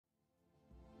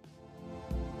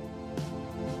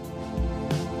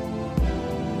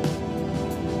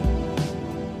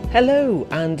Hello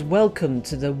and welcome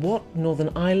to the What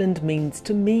Northern Ireland Means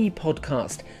to Me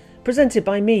podcast, presented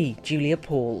by me, Julia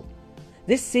Paul.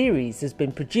 This series has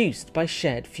been produced by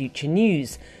Shared Future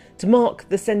News to mark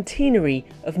the centenary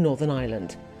of Northern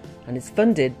Ireland and is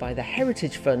funded by the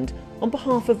Heritage Fund on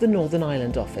behalf of the Northern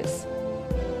Ireland Office.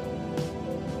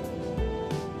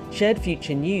 Shared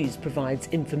Future News provides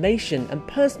information and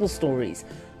personal stories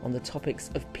on the topics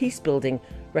of peace building,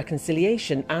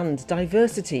 reconciliation and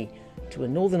diversity to a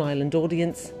Northern Ireland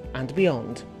audience and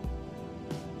beyond.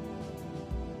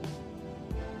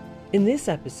 In this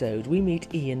episode we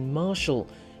meet Ian Marshall,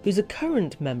 who's a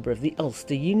current member of the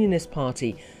Ulster Unionist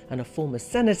Party and a former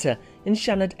Senator in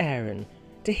Seanad Éireann,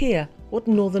 to hear what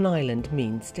Northern Ireland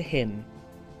means to him.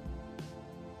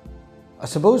 I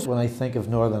suppose when I think of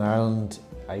Northern Ireland,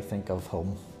 I think of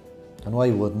home. And why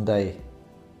wouldn't I?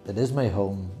 It is my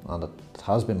home, and it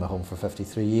has been my home for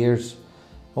 53 years.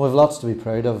 And we've lots to be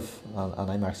proud of, and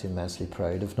I'm actually immensely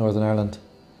proud of Northern Ireland.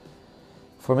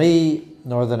 For me,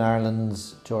 Northern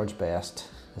Ireland's George Best.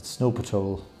 It's Snow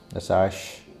Patrol, it's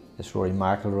Ash, it's Rory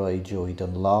McIlroy, Joey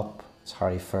Dunlop, it's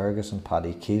Harry Ferguson,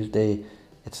 Paddy Keelty,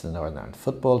 it's the Northern Ireland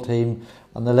football team,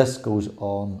 and the list goes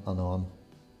on and on.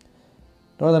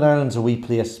 Northern Ireland's a wee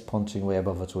place punching way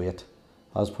above its weight,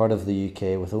 as part of the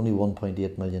UK with only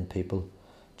 1.8 million people,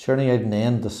 churning out an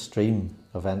endless stream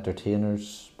of entertainers,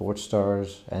 sports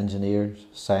stars, engineers,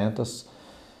 scientists,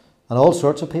 and all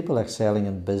sorts of people excelling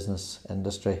in business,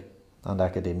 industry and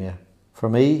academia. For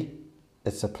me,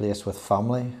 it's a place with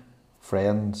family,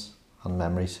 friends and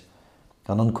memories,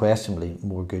 and unquestionably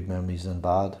more good memories than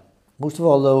bad. Most of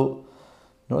all though,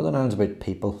 Northern Ireland's about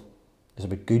people. It's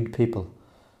about good people.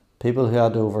 People who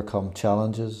had to overcome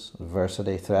challenges,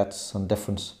 adversity, threats and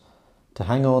difference to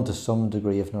hang on to some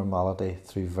degree of normality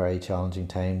through very challenging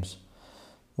times.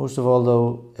 Most of all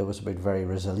though, it was about very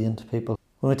resilient people.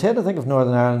 When we tend to think of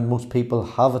Northern Ireland, most people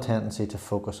have a tendency to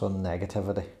focus on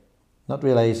negativity, not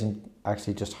realising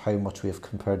actually just how much we have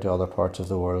compared to other parts of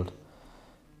the world.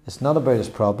 It's not about its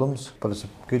problems, but it's a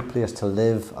good place to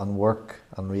live and work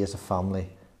and raise a family,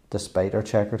 despite our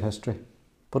checkered history.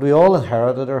 But we all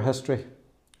inherited our history,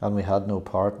 and we had no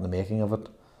part in the making of it.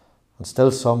 And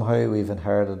still somehow we've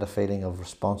inherited a feeling of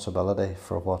responsibility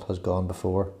for what has gone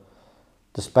before,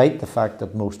 despite the fact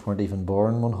that most weren't even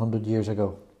born 100 years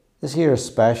ago. This year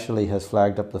especially has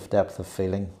flagged up the depth of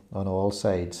feeling on all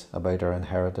sides about our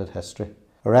inherited history.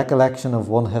 A recollection of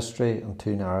one history and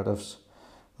two narratives.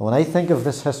 And when I think of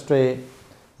this history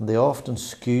and the often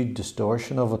skewed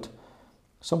distortion of it,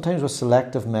 sometimes with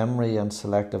selective memory and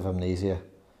selective amnesia,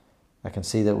 I can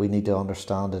see that we need to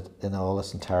understand it in all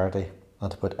its entirety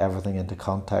and to put everything into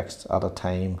context at a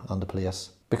time and a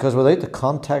place. Because without the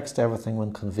context, everything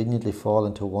will conveniently fall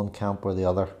into one camp or the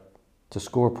other, to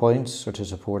score points or to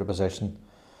support a position,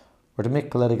 or to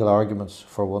make political arguments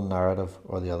for one narrative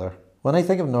or the other. When I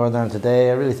think of Northern Ireland today,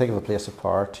 I really think of a place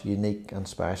apart, unique and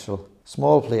special.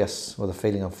 Small place with a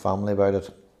feeling of family about it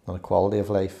and a quality of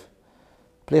life.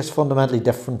 A place fundamentally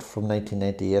different from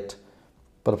 1998,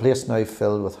 but a place now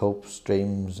filled with hopes,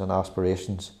 dreams and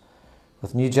aspirations,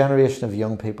 with a new generation of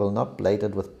young people not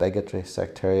blighted with bigotry,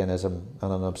 sectarianism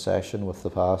and an obsession with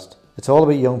the past. It's all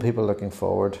about young people looking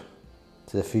forward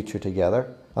to the future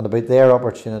together and about their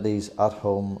opportunities at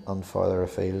home and further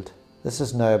afield. This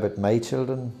is now about my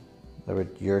children,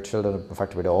 about your children, in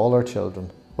fact about all our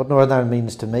children. What Northern Ireland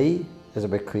means to me is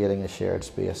about creating a shared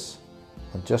space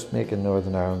and just making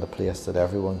Northern Ireland a place that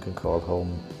everyone can call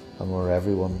home and where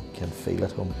everyone can feel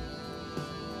at home.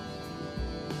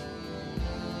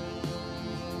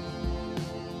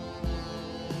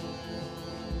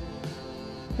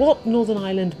 What Northern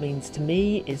Ireland Means to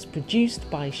Me is produced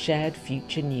by Shared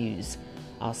Future News.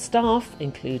 Our staff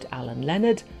include Alan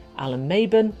Leonard, Alan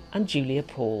Mabon and Julia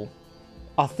Paul.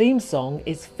 Our theme song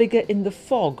is Figure in the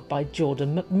Fog by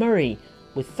Jordan McMurray,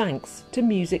 with thanks to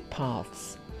Music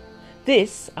Paths.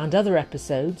 This and other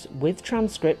episodes with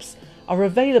transcripts are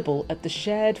available at the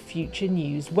Shared Future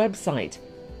News website,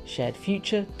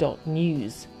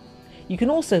 sharedfuture.news. You can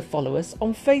also follow us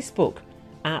on Facebook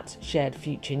at Shared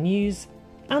Future News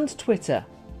and Twitter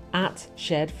at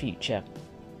Shared Future.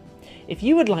 If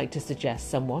you would like to suggest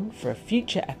someone for a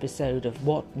future episode of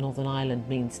What Northern Ireland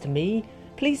Means to Me,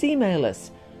 please email us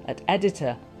at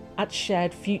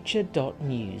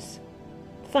editor@sharedfuture.news.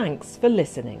 Thanks for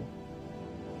listening.